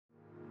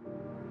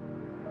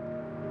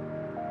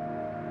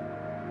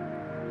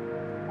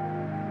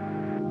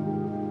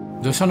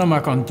The Sonoma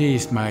County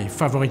is my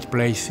favorite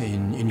place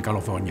in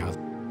California.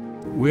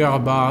 We are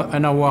about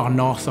an hour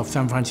north of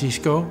San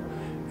Francisco,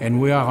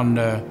 and we are on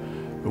the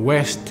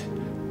west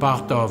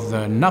part of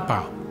the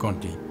Napa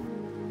County.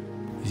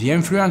 The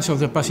influence of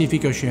the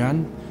Pacific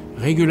Ocean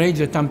regulates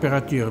the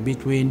temperature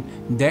between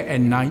day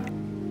and night.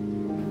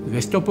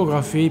 This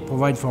topography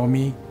provides for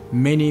me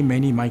many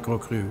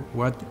microcrues.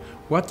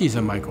 What is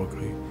a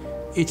microcrue?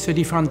 It's a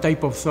different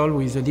type of soil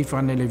with a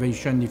different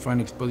elevation,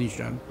 different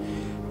exposition.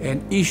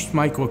 And each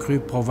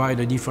microcrue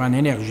provides a different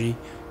energy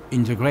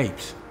in the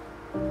grapes.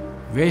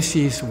 This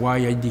is why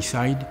I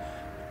decided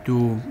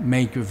to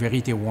make a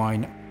Vérité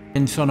wine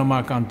in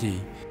Sonoma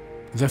County.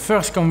 The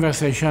first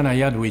conversation I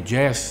had with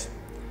Jess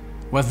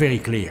was very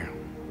clear.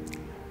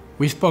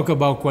 We spoke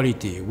about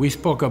quality. We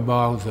spoke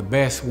about the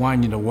best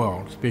wine in the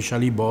world,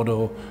 especially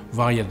Bordeaux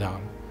varietal.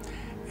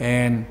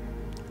 And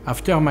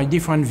after my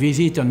different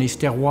visits on his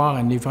terroir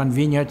and different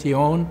vineyards he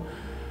owned,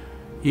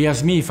 he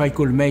asked me if I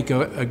could make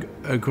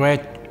a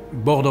great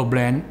Bordeaux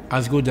blend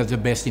as good as the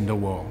best in the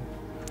world.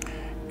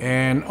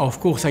 And of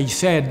course I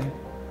said,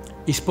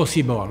 it's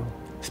possible,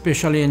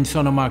 especially in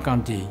Sonoma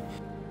County.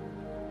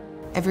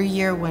 Every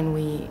year when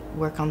we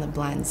work on the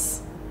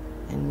blends,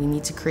 and we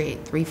need to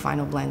create 3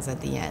 final blends at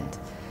the end,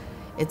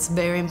 it's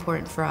very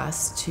important for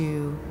us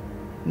to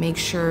make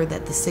sure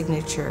that the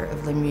signature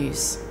of La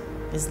Muse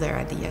is there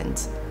at the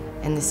end,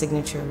 and the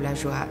signature of La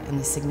Joie and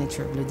the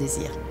signature of Le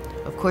Désir.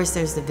 Of course,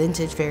 there's the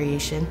vintage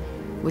variation,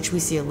 which we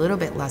see a little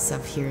bit less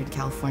of here in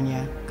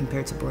California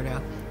compared to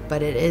Bordeaux,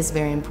 but it is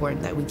very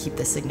important that we keep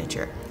the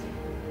signature.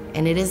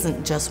 And it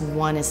isn't just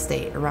one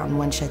estate around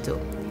one chateau.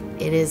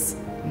 It is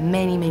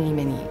many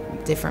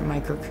different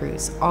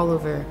microcrues all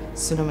over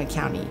Sonoma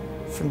County,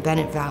 from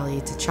Bennett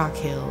Valley to Chalk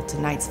Hill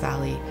to Knights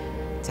Valley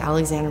to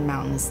Alexander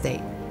Mountain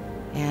Estate.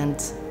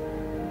 And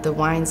the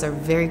wines are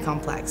very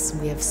complex.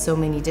 We have so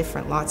many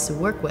different lots to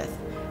work with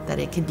that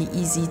it could be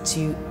easy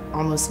to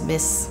almost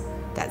miss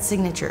that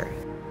signature.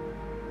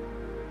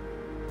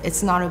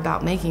 It's not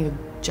about making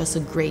just a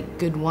great,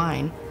 good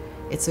wine.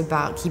 It's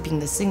about keeping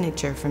the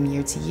signature from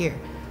year to year.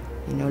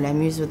 You know, La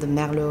Muse with the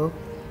Merlot,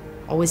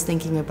 always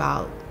thinking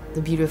about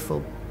the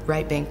beautiful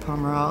right bank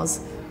Pomerols,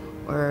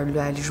 or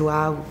La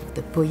Joie with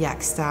the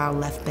Pauillac style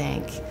left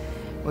bank,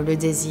 or Le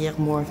Désir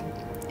more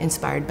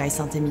inspired by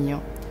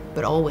Saint-Emilion.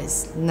 But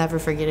always, never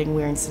forgetting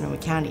we're in Sonoma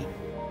County.